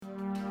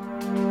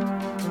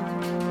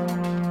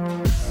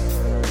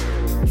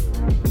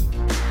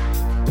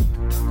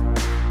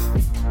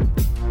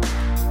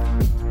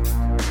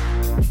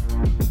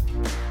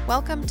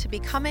Welcome to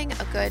Becoming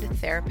a Good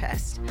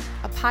Therapist,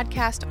 a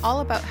podcast all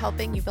about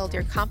helping you build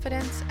your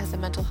confidence as a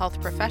mental health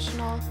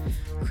professional,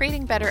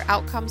 creating better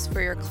outcomes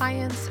for your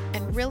clients,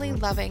 and really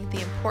loving the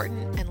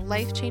important and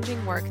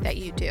life-changing work that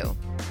you do.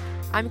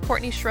 I'm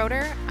Courtney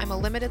Schroeder. I'm a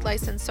limited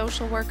licensed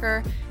social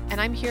worker,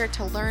 and I'm here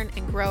to learn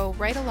and grow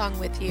right along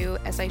with you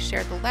as I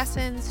share the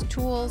lessons,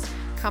 tools,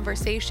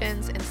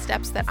 conversations, and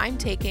steps that I'm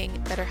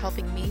taking that are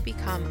helping me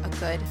become a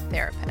good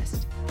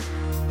therapist.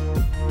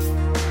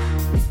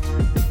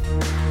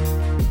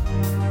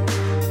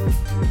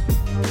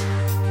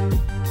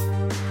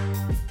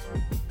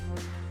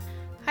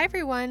 Hi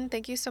everyone,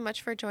 thank you so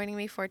much for joining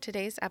me for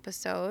today's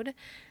episode.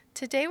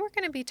 Today we're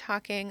going to be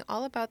talking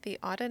all about the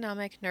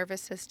autonomic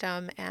nervous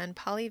system and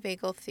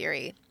polyvagal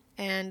theory.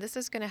 And this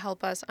is going to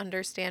help us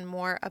understand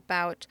more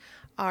about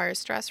our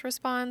stress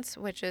response,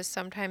 which is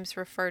sometimes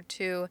referred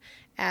to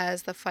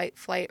as the fight,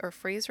 flight, or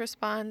freeze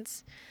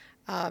response,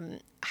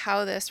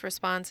 how this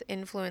response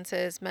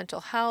influences mental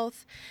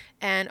health,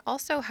 and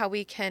also how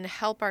we can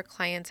help our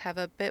clients have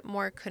a bit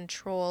more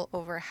control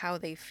over how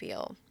they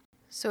feel.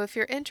 So if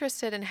you're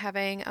interested in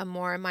having a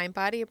more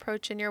mind-body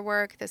approach in your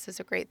work, this is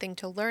a great thing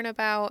to learn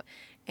about.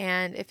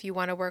 And if you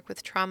want to work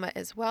with trauma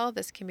as well,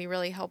 this can be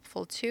really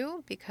helpful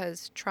too,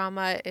 because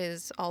trauma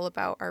is all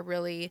about our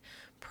really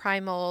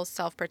primal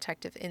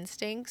self-protective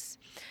instincts.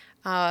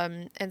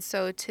 And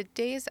so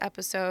today's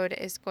episode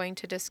is going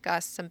to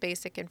discuss some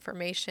basic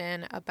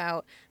information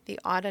about the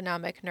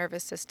autonomic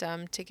nervous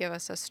system to give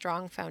us a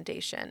strong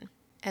foundation.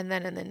 And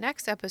then in the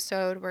next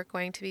episode, we're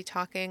going to be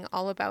talking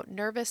all about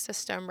nervous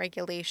system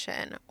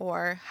regulation,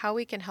 or how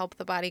we can help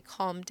the body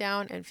calm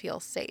down and feel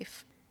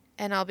safe.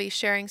 And I'll be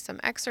sharing some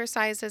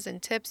exercises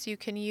and tips you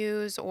can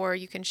use or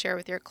you can share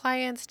with your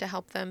clients to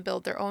help them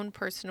build their own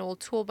personal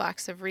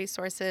toolbox of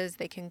resources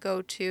they can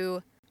go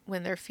to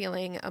when they're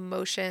feeling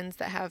emotions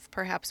that have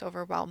perhaps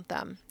overwhelmed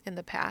them in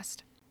the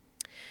past.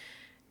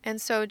 And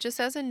so just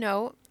as a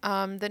note,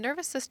 the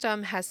nervous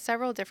system has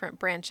several different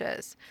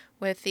branches,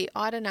 with the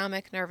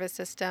autonomic nervous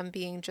system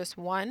being just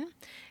one,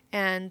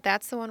 and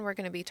that's the one we're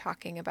going to be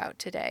talking about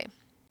today.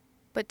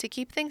 But to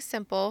keep things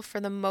simple,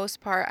 for the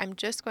most part, I'm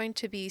just going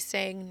to be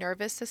saying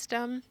nervous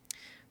system.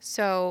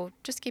 So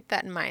just keep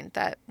that in mind,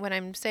 that when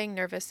I'm saying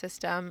nervous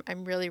system,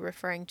 I'm really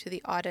referring to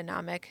the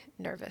autonomic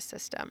nervous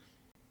system.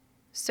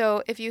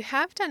 So if you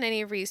have done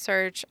any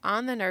research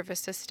on the nervous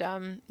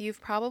system,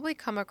 you've probably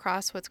come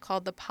across what's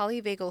called the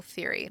polyvagal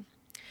theory.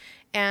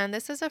 And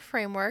this is a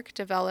framework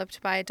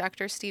developed by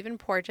Dr. Stephen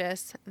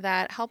Porges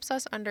that helps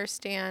us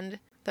understand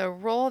the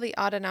role the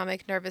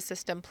autonomic nervous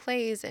system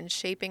plays in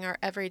shaping our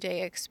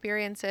everyday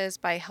experiences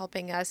by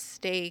helping us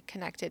stay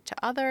connected to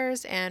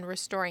others and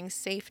restoring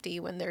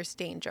safety when there's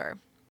danger.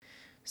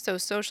 So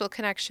social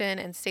connection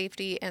and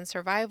safety and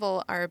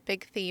survival are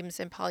big themes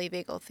in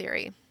polyvagal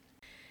theory.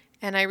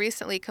 And I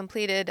recently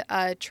completed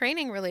a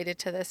training related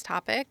to this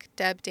topic,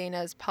 Deb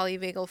Dana's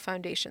Polyvagal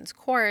Foundations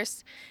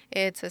course.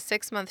 It's a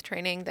 6-month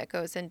training that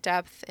goes in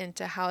depth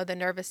into how the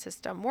nervous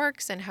system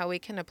works and how we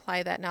can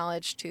apply that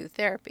knowledge to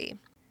therapy.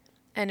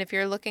 And if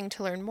you're looking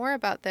to learn more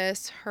about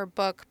this, her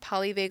book,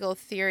 Polyvagal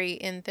Theory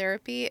in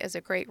Therapy, is a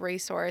great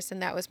resource,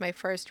 and that was my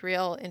first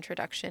real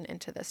introduction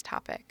into this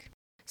topic.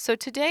 So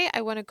today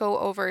I want to go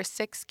over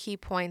 6 key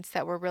points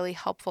that were really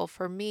helpful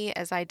for me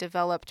as I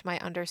developed my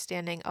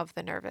understanding of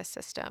the nervous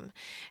system.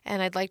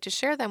 And I'd like to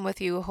share them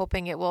with you,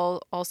 hoping it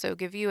will also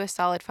give you a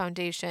solid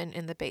foundation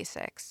in the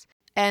basics.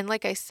 And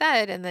like I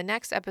said, in the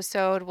next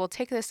episode, we'll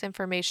take this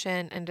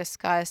information and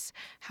discuss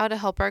how to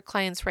help our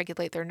clients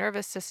regulate their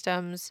nervous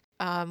systems,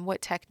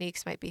 what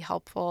techniques might be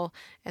helpful,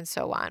 and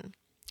so on.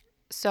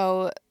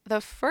 So the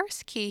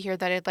first key here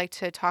that I'd like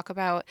to talk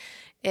about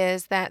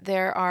is that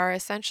there are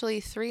essentially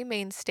 3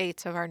 main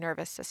states of our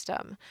nervous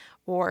system,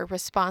 or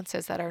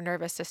responses that our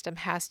nervous system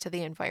has to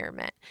the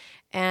environment.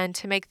 And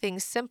to make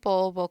things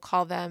simple, we'll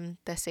call them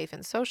the safe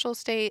and social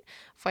state,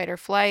 fight or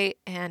flight,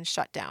 and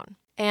shutdown.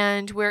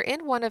 And we're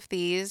in one of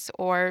these,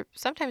 or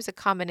sometimes a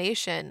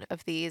combination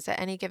of these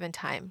at any given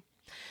time.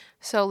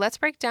 So let's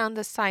break down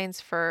the science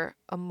for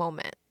a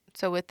moment.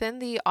 So within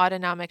the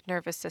autonomic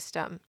nervous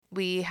system,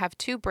 we have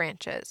 2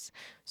 branches.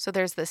 So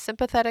there's the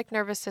sympathetic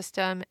nervous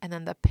system and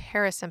then the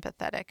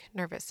parasympathetic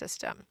nervous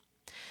system.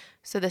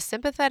 So the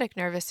sympathetic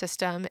nervous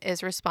system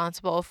is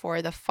responsible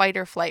for the fight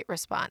or flight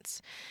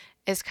response.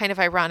 It's kind of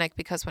ironic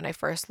because when I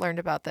first learned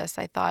about this,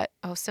 I thought,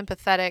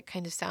 sympathetic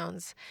kind of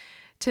sounds,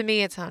 to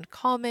me, it sounds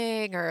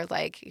calming, or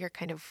like you're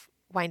kind of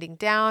winding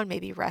down,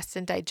 maybe rest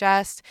and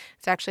digest.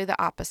 It's actually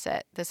the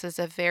opposite. This is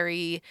a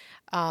very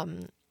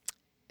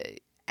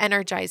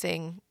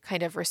energizing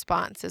kind of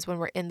response, is when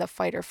we're in the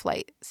fight or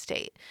flight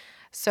state.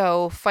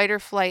 So fight or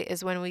flight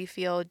is when we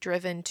feel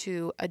driven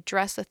to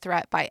address a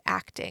threat by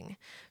acting.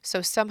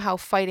 So somehow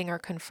fighting or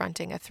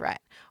confronting a threat,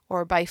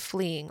 or by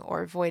fleeing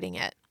or avoiding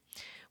it.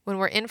 When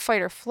we're in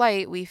fight or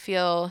flight, we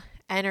feel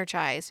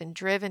energized and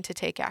driven to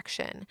take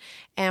action.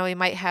 And we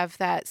might have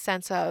that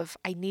sense of,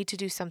 I need to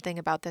do something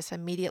about this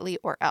immediately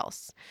or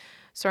else.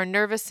 So our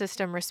nervous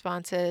system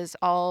responses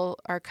all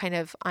are kind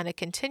of on a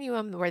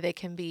continuum where they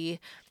can be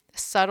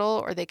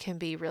subtle or they can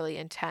be really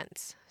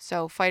intense.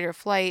 So fight or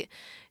flight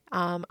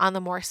on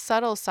the more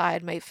subtle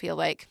side might feel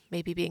like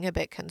maybe being a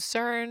bit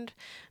concerned,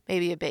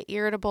 maybe a bit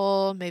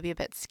irritable, maybe a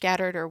bit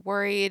scattered or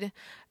worried.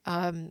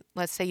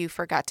 Let's say you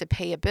forgot to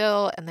pay a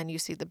bill and then you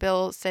see the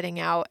bill sitting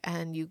out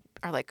and you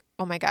are like,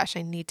 oh my gosh,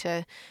 I need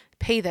to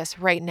pay this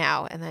right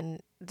now. And then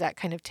that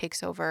kind of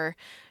takes over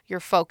your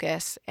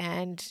focus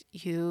and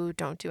you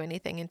don't do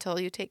anything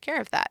until you take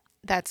care of that.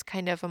 That's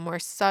kind of a more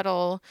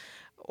subtle,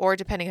 or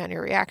depending on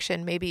your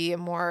reaction, maybe a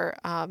more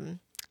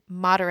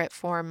moderate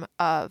form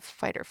of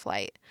fight or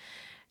flight.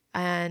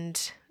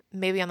 And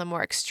maybe on the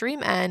more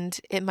extreme end,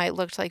 it might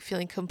look like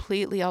feeling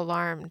completely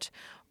alarmed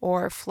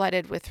or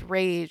flooded with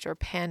rage or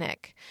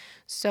panic.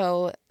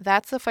 So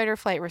that's the fight or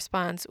flight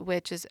response,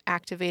 which is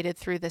activated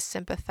through the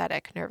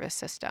sympathetic nervous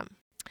system.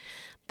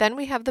 Then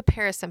we have the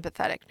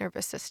parasympathetic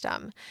nervous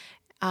system.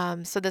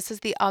 So this is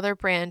the other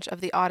branch of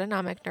the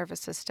autonomic nervous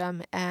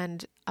system,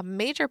 and a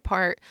major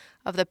part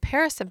of the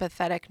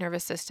parasympathetic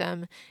nervous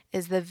system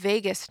is the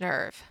vagus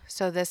nerve.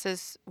 So this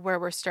is where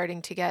we're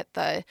starting to get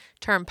the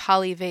term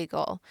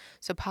polyvagal.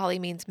 So poly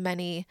means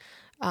many,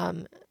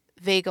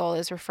 vagal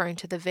is referring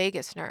to the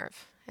vagus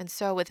nerve. And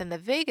so within the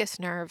vagus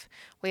nerve,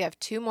 we have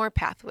two more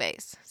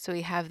pathways. So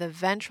we have the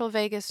ventral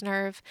vagus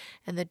nerve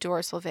and the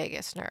dorsal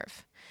vagus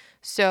nerve.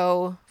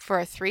 So for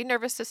our three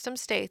nervous system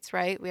states,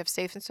 right, we have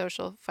safe and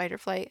social, fight or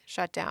flight,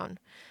 shut down.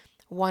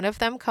 One of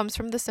them comes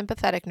from the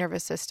sympathetic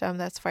nervous system,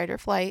 that's fight or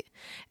flight,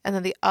 and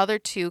then the other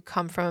two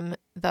come from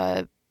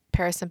the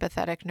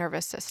parasympathetic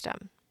nervous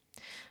system.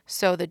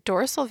 So the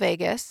dorsal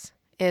vagus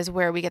is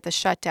where we get the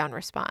shutdown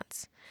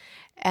response.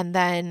 And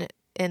then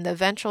in the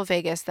ventral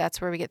vagus, that's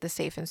where we get the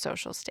safe and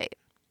social state.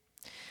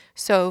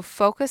 So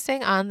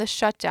focusing on the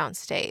shutdown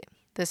state,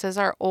 this is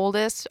our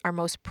oldest, our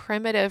most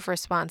primitive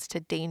response to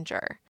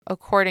danger.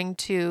 According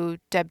to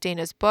Deb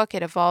Dana's book,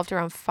 it evolved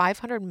around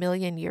 500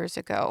 million years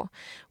ago,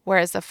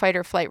 whereas the fight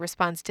or flight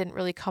response didn't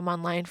really come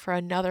online for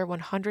another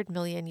 100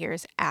 million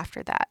years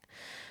after that.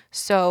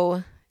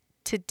 So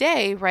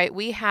today, right,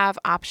 we have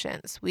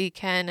options. We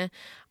can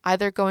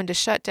either go into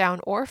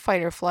shutdown or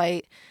fight or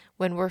flight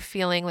when we're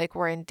feeling like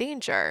we're in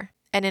danger.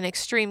 And in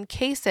extreme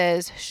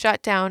cases,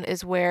 shutdown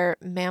is where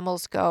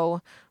mammals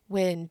go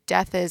when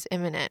death is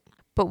imminent.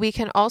 But we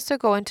can also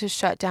go into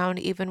shutdown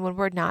even when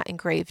we're not in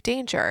grave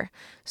danger.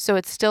 So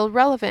it's still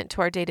relevant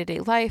to our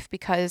day-to-day life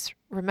because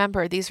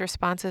remember, these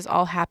responses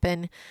all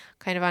happen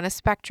kind of on a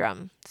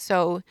spectrum.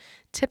 So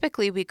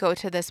typically we go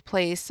to this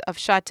place of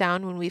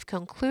shutdown when we've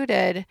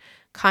concluded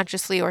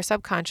consciously or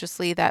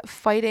subconsciously that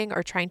fighting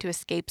or trying to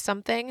escape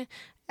something,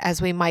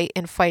 as we might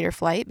in fight or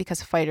flight,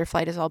 because fight or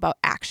flight is all about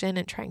action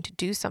and trying to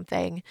do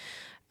something.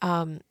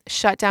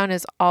 Shutdown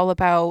is all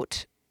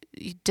about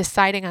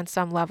deciding on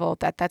some level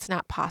that that's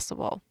not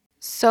possible.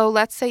 So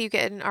let's say you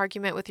get in an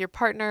argument with your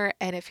partner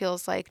and it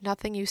feels like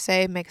nothing you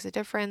say makes a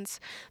difference.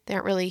 They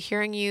aren't really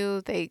hearing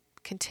you. They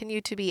continue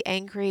to be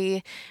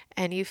angry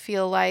and you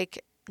feel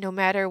like no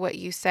matter what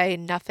you say,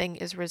 nothing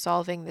is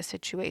resolving the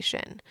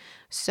situation.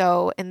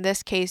 So in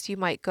this case, you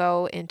might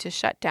go into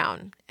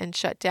shutdown, and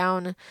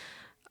shutdown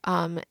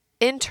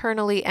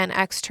internally and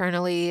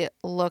externally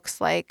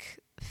looks like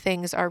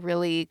things are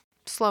really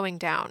slowing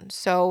down.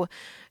 So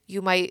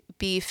you might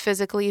be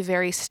physically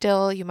very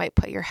still. You might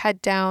put your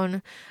head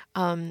down.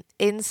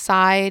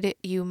 Inside,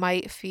 you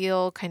might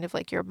feel kind of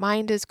like your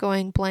mind is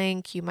going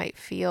blank. You might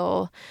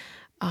feel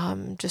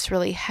just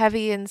really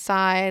heavy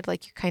inside,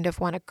 like you kind of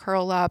want to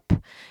curl up.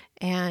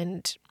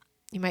 And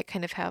you might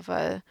kind of have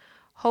a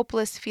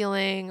hopeless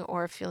feeling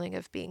or a feeling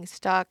of being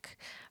stuck.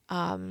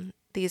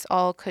 These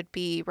all could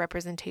be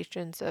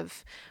representations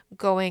of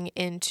going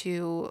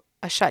into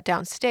a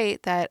shutdown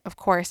state that, of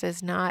course,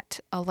 is not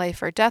a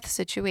life or death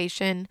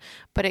situation,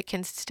 but it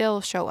can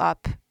still show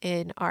up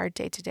in our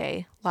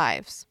day-to-day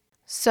lives.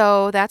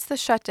 So that's the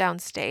shutdown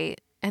state.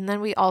 And then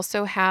we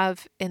also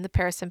have in the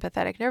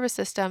parasympathetic nervous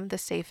system, the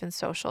safe and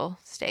social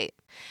state.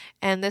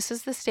 And this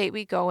is the state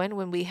we go in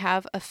when we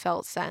have a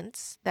felt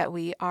sense that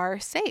we are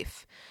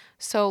safe.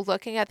 So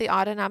looking at the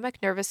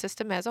autonomic nervous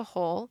system as a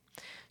whole,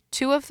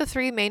 2 of the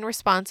 3 main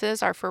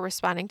responses are for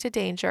responding to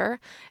danger,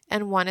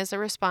 and 1 is a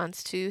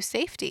response to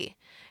safety.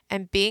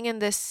 And being in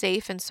this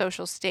safe and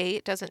social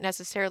state doesn't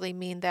necessarily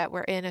mean that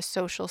we're in a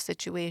social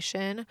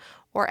situation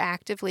or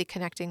actively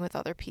connecting with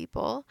other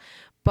people,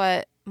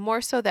 but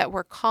more so that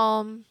we're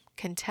calm,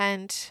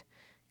 content,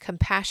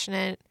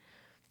 compassionate,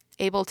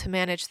 able to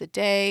manage the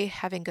day,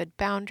 having good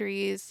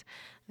boundaries,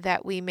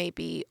 that we may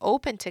be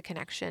open to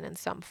connection in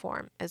some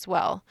form as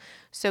well.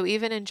 So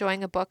even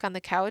enjoying a book on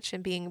the couch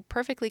and being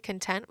perfectly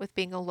content with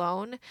being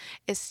alone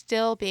is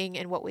still being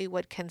in what we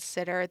would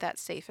consider that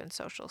safe and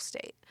social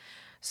state.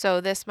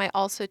 So this might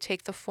also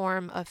take the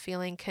form of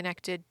feeling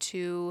connected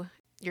to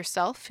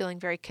yourself, feeling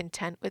very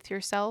content with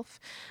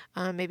yourself,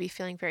 maybe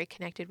feeling very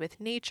connected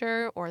with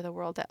nature or the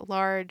world at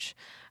large.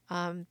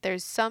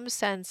 There's some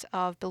sense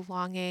of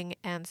belonging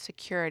and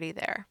security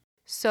there.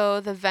 So,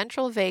 the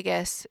ventral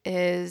vagus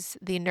is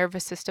the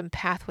nervous system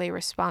pathway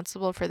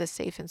responsible for the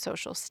safe and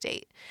social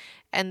state.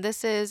 And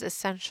this is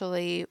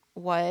essentially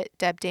what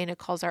Deb Dana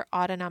calls our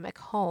autonomic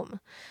home.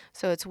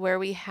 So, it's where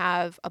we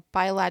have a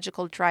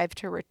biological drive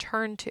to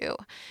return to.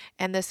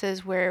 And this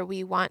is where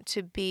we want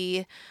to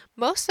be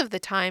most of the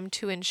time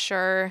to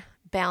ensure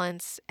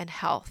balance and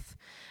health.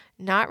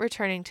 Not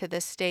returning to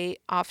this state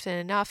often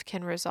enough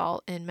can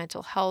result in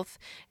mental health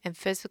and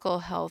physical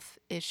health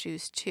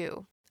issues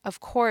too. Of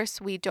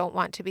course, we don't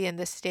want to be in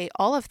this state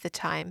all of the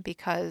time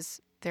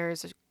because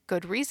there's a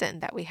good reason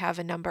that we have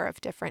a number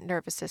of different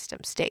nervous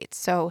system states.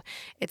 So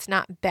it's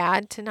not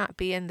bad to not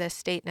be in this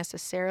state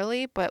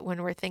necessarily, but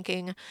when we're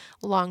thinking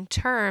long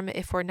term,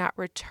 if we're not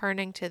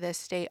returning to this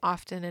state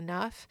often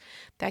enough,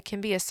 that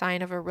can be a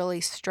sign of a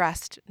really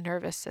stressed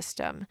nervous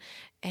system.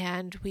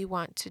 And we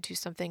want to do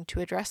something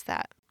to address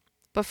that.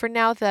 But for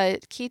now, the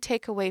key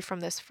takeaway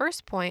from this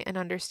first point in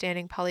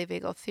understanding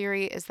polyvagal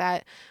theory is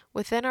that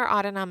within our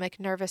autonomic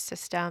nervous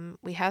system,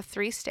 we have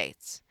three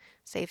states: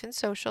 safe and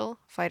social,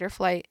 fight or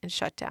flight, and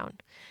shutdown.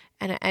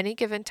 And at any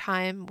given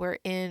time, we're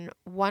in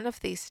one of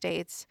these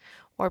states,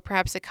 or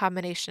perhaps a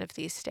combination of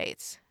these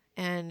states.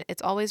 And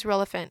it's always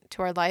relevant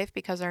to our life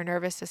because our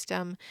nervous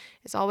system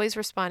is always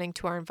responding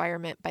to our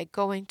environment by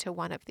going to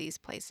one of these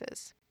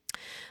places.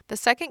 The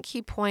second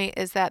key point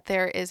is that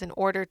there is an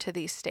order to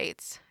these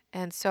states.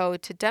 And so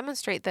to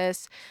demonstrate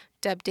this,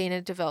 Deb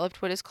Dana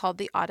developed what is called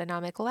the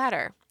autonomic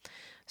ladder.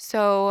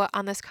 So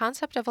on this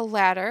concept of a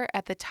ladder,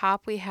 at the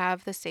top we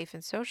have the safe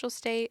and social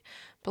state,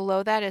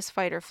 below that is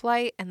fight or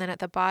flight, and then at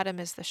the bottom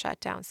is the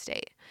shutdown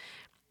state.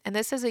 And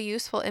this is a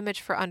useful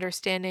image for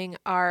understanding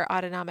our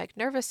autonomic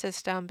nervous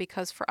system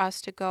because for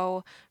us to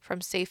go from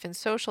safe and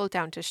social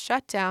down to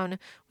shutdown,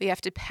 we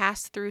have to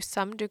pass through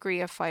some degree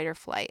of fight or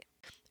flight.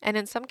 And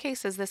in some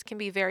cases, this can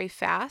be very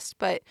fast,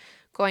 but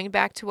going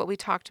back to what we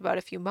talked about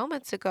a few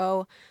moments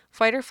ago,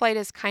 fight or flight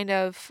is kind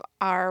of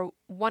our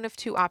one of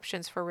two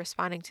options for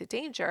responding to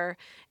danger.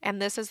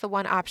 And this is the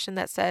one option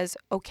that says,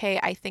 okay,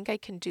 I think I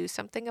can do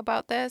something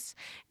about this,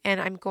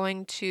 and I'm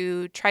going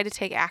to try to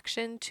take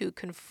action to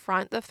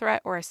confront the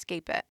threat or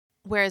escape it.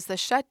 Whereas the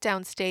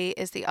shutdown state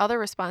is the other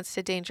response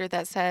to danger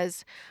that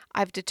says,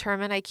 I've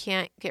determined I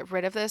can't get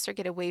rid of this or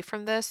get away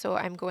from this, so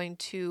I'm going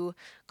to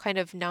kind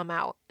of numb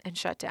out and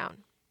shut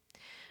down.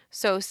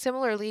 So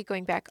similarly,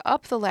 going back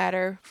up the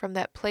ladder from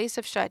that place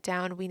of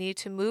shutdown, we need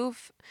to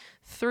move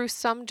through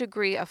some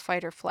degree of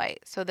fight or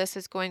flight. So this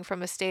is going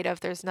from a state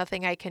of there's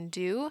nothing I can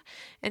do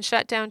and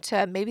shut down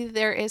to maybe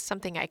there is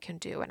something I can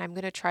do and I'm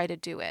going to try to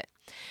do it.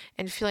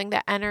 And feeling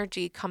that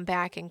energy come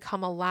back and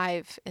come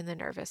alive in the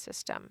nervous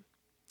system.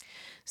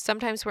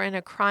 Sometimes we're in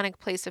a chronic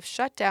place of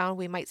shutdown.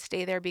 We might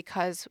stay there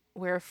because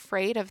we're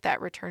afraid of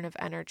that return of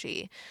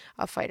energy,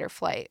 of fight or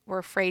flight. We're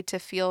afraid to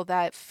feel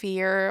that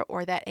fear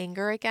or that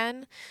anger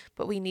again,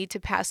 but we need to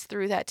pass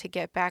through that to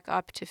get back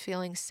up to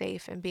feeling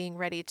safe and being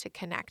ready to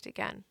connect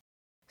again.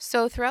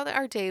 So throughout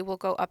our day, we'll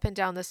go up and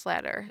down this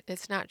ladder.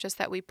 It's not just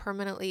that we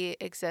permanently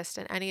exist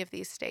in any of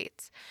these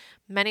states.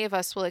 Many of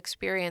us will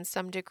experience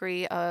some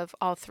degree of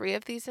all three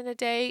of these in a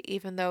day,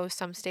 even though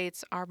some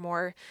states are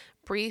more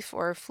brief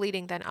or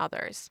fleeting than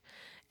others.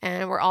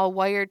 And we're all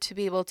wired to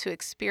be able to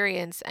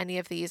experience any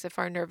of these if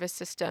our nervous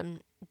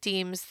system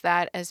deems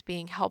that as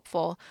being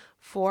helpful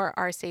for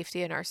our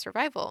safety and our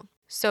survival.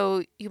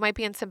 So you might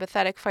be in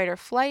sympathetic fight or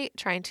flight,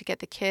 trying to get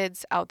the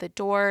kids out the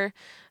door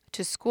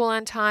to school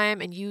on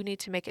time, and you need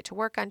to make it to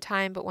work on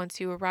time. But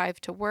once you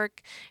arrive to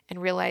work and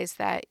realize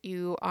that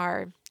you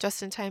are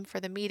just in time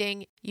for the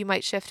meeting, you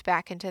might shift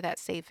back into that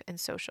safe and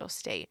social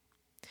state.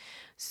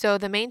 So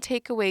the main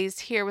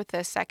takeaways here with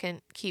the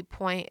second key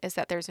point is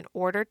that there's an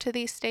order to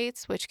these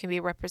states, which can be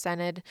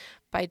represented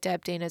by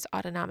Deb Dana's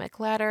autonomic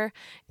ladder,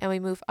 and we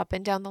move up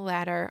and down the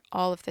ladder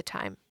all of the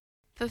time.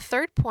 The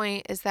third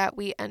point is that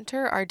we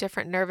enter our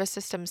different nervous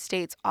system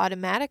states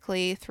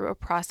automatically through a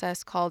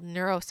process called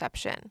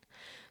neuroception.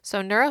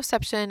 So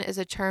neuroception is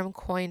a term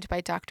coined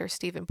by Dr.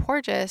 Stephen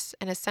Porges,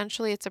 and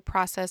essentially it's a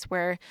process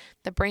where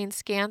the brain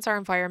scans our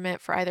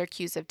environment for either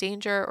cues of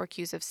danger or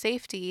cues of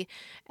safety,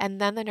 and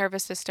then the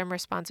nervous system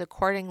responds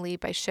accordingly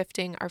by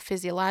shifting our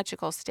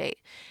physiological state.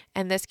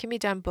 And this can be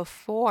done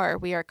before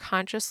we are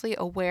consciously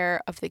aware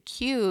of the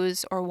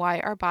cues or why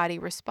our body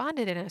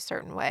responded in a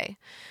certain way.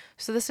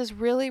 So this is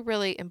really,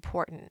 really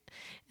important.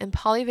 In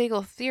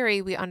polyvagal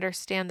theory, we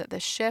understand that the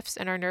shifts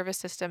in our nervous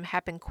system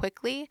happen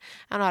quickly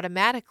and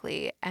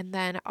automatically, and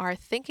then our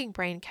thinking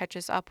brain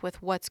catches up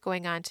with what's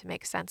going on to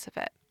make sense of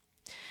it.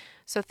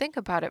 So think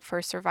about it.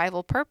 For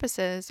survival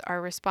purposes,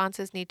 our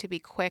responses need to be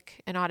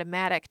quick and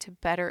automatic to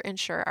better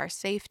ensure our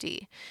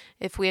safety.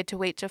 If we had to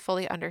wait to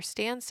fully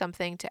understand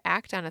something to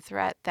act on a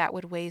threat, that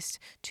would waste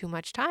too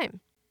much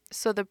time.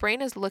 So the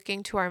brain is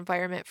looking to our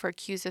environment for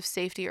cues of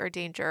safety or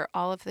danger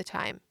all of the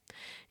time.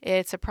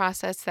 It's a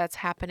process that's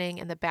happening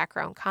in the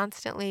background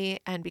constantly,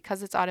 and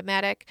because it's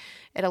automatic,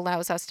 it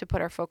allows us to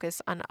put our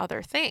focus on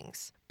other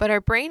things. But our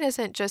brain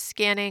isn't just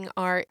scanning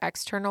our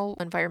external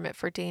environment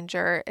for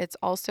danger, it's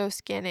also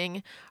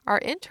scanning our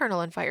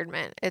internal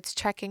environment. It's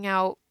checking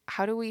out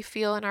how do we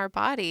feel in our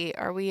body?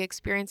 Are we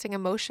experiencing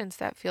emotions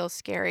that feel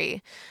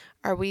scary?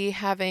 Are we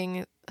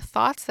having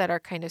thoughts that are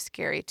kind of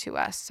scary to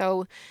us?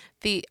 So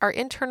our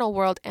internal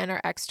world and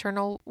our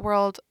external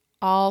world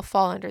all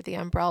fall under the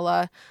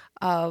umbrella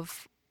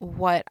of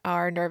what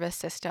our nervous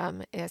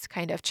system is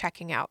kind of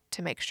checking out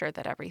to make sure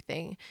that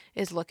everything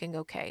is looking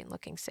okay and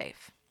looking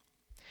safe.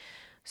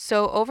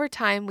 So over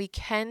time, we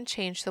can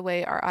change the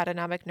way our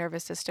autonomic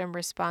nervous system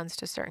responds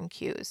to certain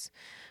cues.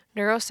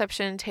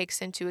 Neuroception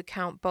takes into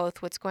account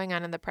both what's going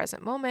on in the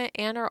present moment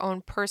and our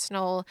own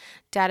personal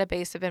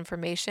database of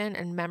information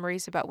and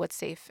memories about what's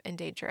safe and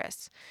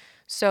dangerous.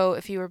 So,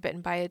 if you were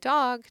bitten by a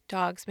dog,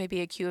 dogs may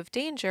be a cue of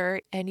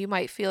danger, and you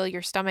might feel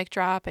your stomach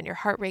drop and your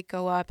heart rate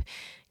go up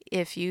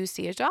if you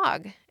see a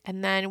dog.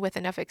 And then, with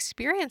enough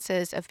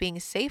experiences of being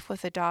safe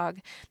with a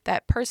dog,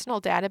 that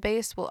personal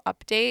database will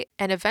update,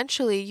 and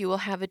eventually you will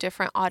have a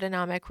different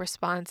autonomic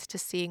response to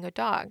seeing a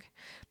dog.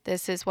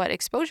 This is what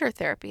exposure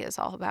therapy is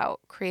all about,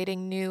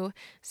 creating new,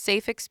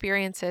 safe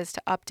experiences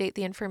to update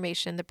the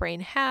information the brain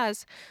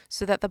has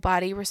so that the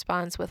body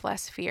responds with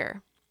less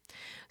fear.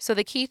 So,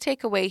 the key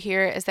takeaway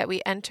here is that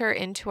we enter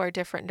into our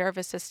different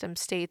nervous system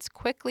states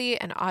quickly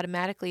and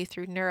automatically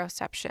through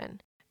neuroception.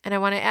 And I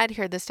want to add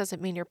here, this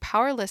doesn't mean you're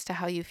powerless to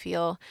how you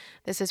feel.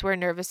 This is where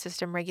nervous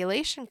system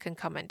regulation can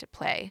come into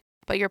play.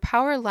 But your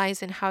power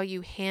lies in how you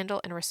handle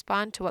and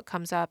respond to what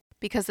comes up,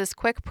 because this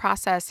quick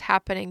process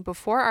happening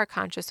before our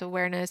conscious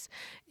awareness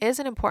is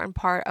an important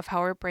part of how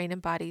our brain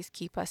and bodies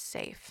keep us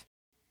safe.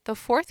 The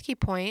fourth key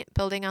point,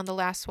 building on the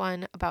last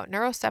one about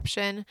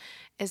neuroception,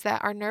 is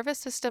that our nervous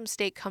system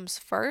state comes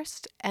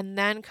first and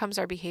then comes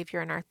our behavior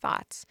and our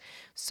thoughts.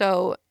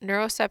 So,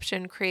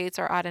 neuroception creates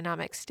our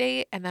autonomic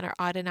state, and then our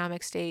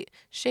autonomic state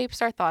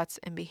shapes our thoughts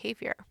and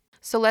behavior.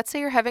 So, let's say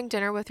you're having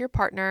dinner with your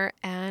partner,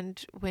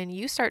 and when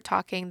you start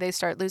talking, they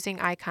start losing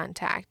eye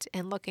contact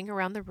and looking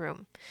around the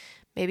room,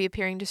 maybe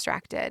appearing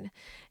distracted.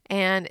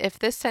 And if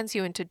this sends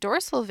you into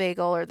dorsal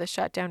vagal or the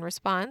shutdown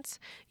response,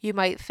 you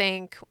might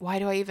think, why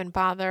do I even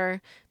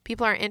bother?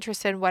 People aren't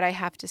interested in what I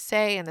have to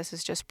say, and this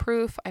is just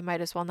proof. I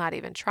might as well not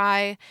even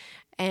try.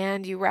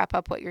 And you wrap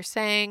up what you're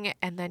saying,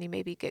 and then you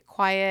maybe get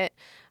quiet,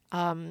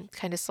 kind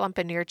of slump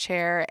into your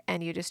chair,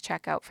 and you just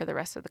check out for the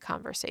rest of the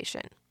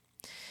conversation.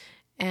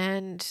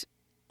 And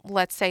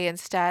let's say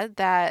instead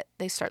that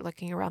they start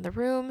looking around the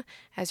room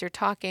as you're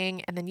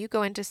talking, and then you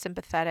go into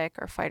sympathetic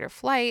or fight or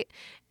flight,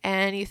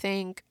 and you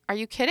think, are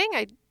you kidding?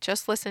 I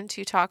just listened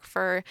to you talk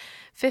for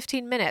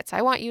 15 minutes.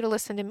 I want you to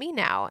listen to me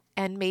now.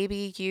 And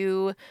maybe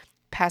you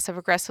passive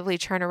aggressively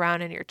turn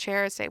around in your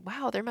chair and say,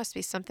 wow, there must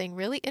be something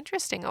really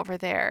interesting over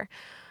there.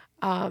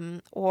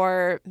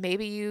 Or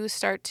maybe you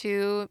start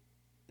to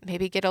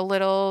maybe get a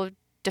little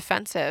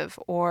defensive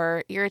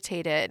or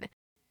irritated.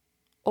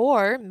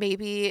 Or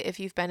maybe if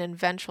you've been in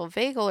ventral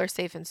vagal or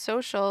safe and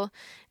social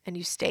and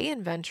you stay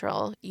in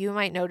ventral, you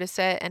might notice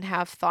it and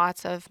have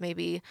thoughts of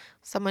maybe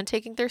someone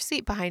taking their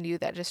seat behind you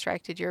that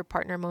distracted your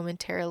partner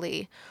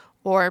momentarily.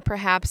 Or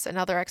perhaps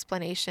another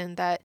explanation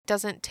that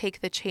doesn't take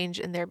the change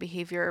in their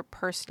behavior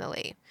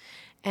personally.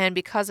 And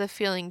because of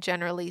feeling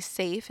generally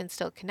safe and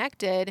still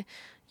connected,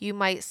 you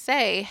might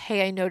say,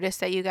 hey, I noticed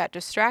that you got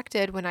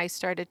distracted when I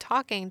started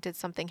talking. Did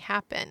something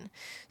happen?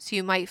 So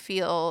you might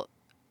feel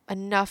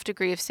enough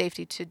degree of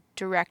safety to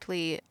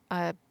directly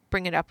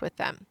bring it up with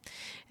them.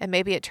 And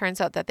maybe it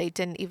turns out that they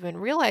didn't even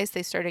realize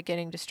they started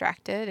getting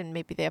distracted, and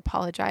maybe they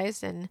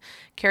apologized and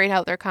carried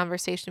out their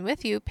conversation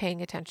with you,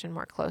 paying attention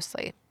more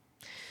closely.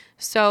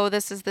 So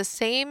this is the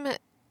same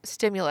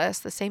stimulus,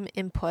 the same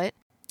input,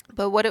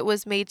 but what it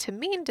was made to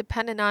mean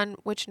depended on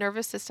which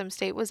nervous system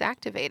state was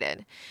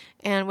activated.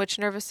 And which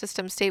nervous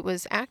system state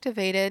was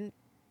activated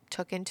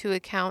took into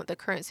account the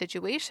current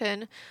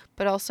situation,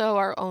 but also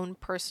our own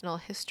personal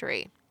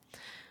history.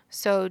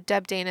 So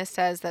Deb Dana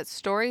says that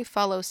story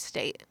follows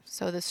state.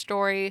 So the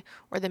story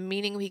or the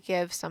meaning we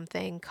give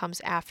something comes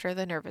after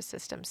the nervous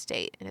system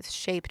state, and it's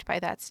shaped by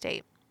that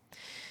state.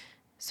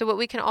 So what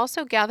we can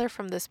also gather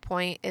from this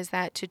point is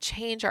that to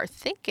change our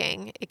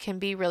thinking, it can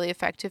be really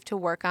effective to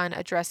work on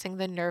addressing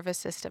the nervous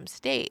system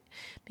state,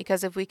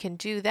 because if we can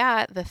do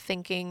that, the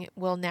thinking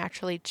will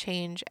naturally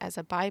change as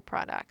a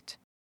byproduct.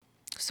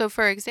 So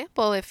for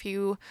example, if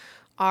you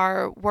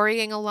are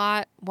worrying a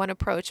lot, one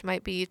approach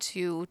might be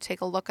to take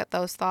a look at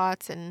those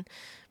thoughts and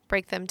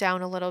break them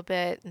down a little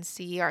bit and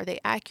see, are they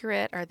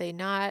accurate? Are they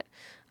not?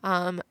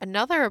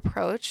 Another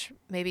approach,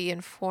 maybe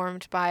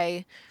informed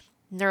by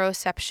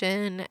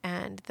neuroception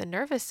and the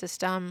nervous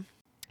system,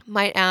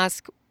 might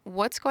ask,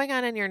 what's going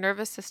on in your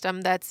nervous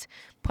system that's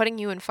putting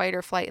you in fight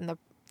or flight in the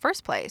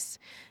first place?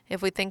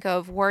 If we think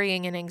of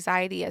worrying and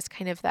anxiety as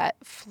kind of that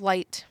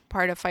flight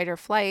part of fight or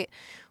flight,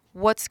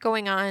 what's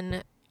going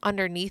on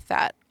underneath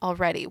that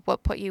already?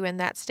 What put you in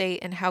that state,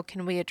 and how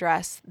can we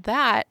address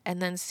that,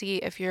 and then see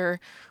if your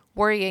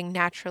worrying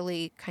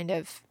naturally kind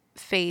of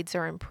fades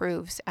or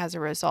improves as a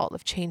result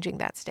of changing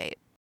that state.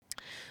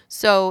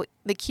 So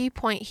the key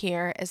point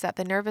here is that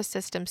the nervous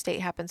system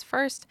state happens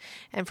first,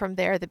 and from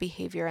there the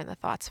behavior and the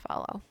thoughts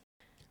follow.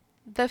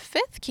 The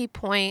fifth key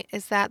point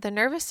is that the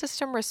nervous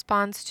system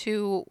responds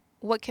to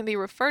what can be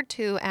referred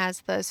to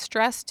as the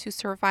stress to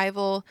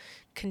survival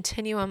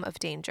continuum of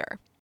danger.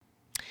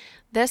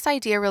 This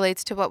idea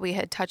relates to what we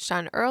had touched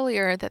on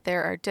earlier, that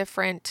there are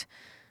different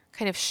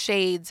kind of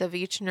shades of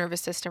each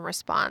nervous system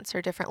response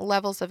or different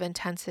levels of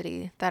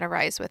intensity that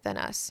arise within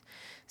us.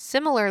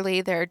 Similarly,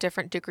 there are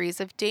different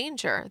degrees of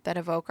danger that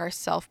evoke our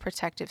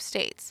self-protective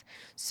states.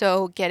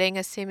 So getting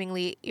a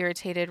seemingly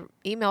irritated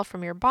email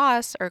from your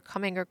boss or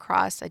coming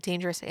across a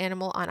dangerous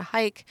animal on a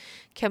hike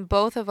can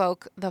both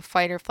evoke the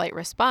fight or flight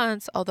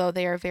response, although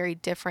they are very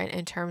different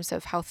in terms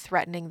of how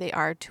threatening they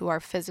are to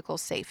our physical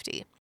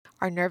safety.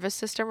 Our nervous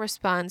system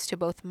responds to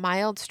both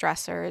mild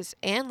stressors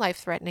and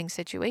life-threatening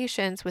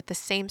situations with the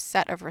same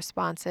set of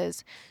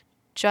responses,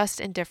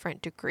 just in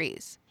different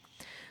degrees.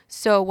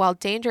 So while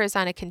danger is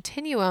on a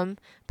continuum,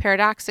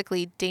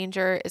 paradoxically,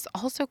 danger is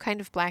also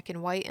kind of black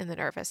and white in the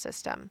nervous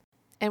system.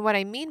 And what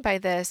I mean by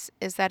this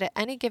is that at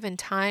any given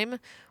time,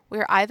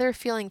 we're either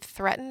feeling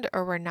threatened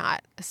or we're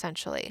not,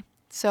 essentially.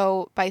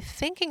 So by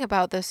thinking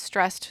about the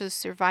stress to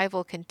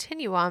survival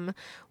continuum,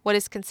 what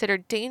is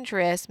considered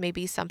dangerous may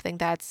be something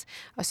that's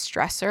a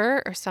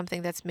stressor or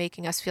something that's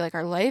making us feel like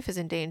our life is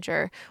in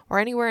danger, or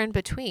anywhere in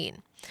between.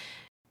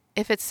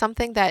 If it's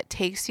something that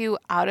takes you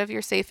out of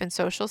your safe and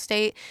social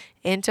state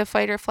into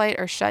fight or flight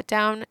or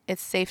shutdown,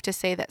 it's safe to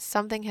say that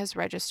something has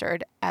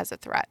registered as a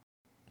threat.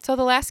 So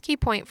the last key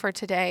point for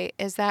today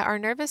is that our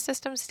nervous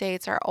system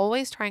states are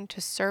always trying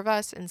to serve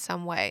us in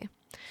some way.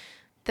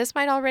 This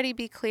might already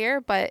be clear,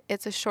 but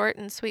it's a short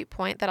and sweet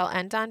point that I'll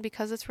end on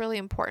because it's really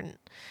important.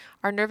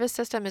 Our nervous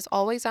system is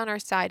always on our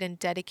side and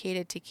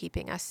dedicated to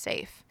keeping us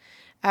safe.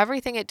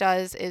 Everything it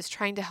does is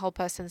trying to help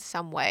us in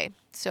some way.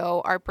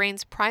 So our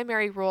brain's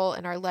primary role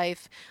in our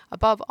life,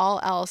 above all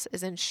else,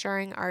 is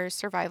ensuring our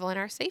survival and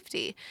our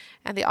safety.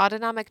 And the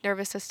autonomic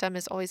nervous system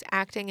is always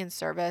acting in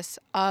service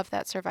of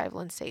that survival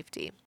and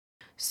safety.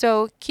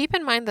 So keep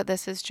in mind that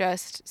this is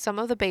just some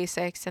of the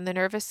basics, and the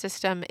nervous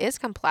system is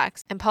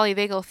complex, and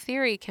polyvagal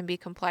theory can be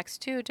complex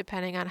too,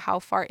 depending on how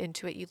far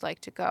into it you'd like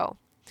to go.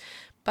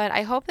 But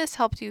I hope this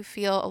helped you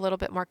feel a little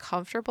bit more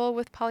comfortable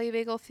with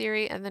polyvagal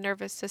theory and the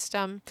nervous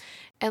system.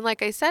 And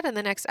like I said, in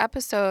the next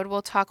episode,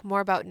 we'll talk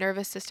more about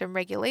nervous system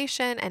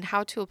regulation and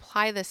how to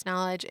apply this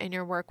knowledge in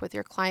your work with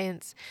your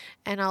clients.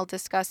 And I'll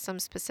discuss some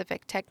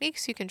specific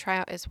techniques you can try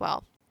out as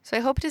well. So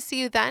I hope to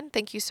see you then.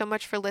 Thank you so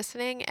much for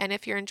listening. And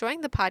if you're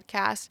enjoying the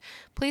podcast,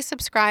 please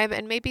subscribe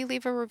and maybe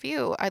leave a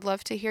review. I'd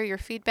love to hear your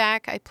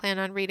feedback. I plan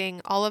on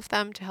reading all of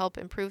them to help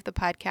improve the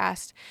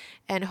podcast.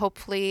 And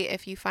hopefully,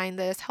 if you find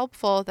this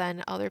helpful,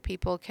 then other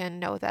people can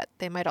know that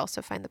they might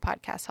also find the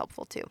podcast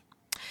helpful too.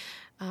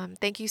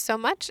 Thank you so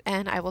much,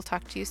 and I will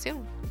talk to you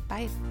soon.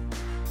 Bye.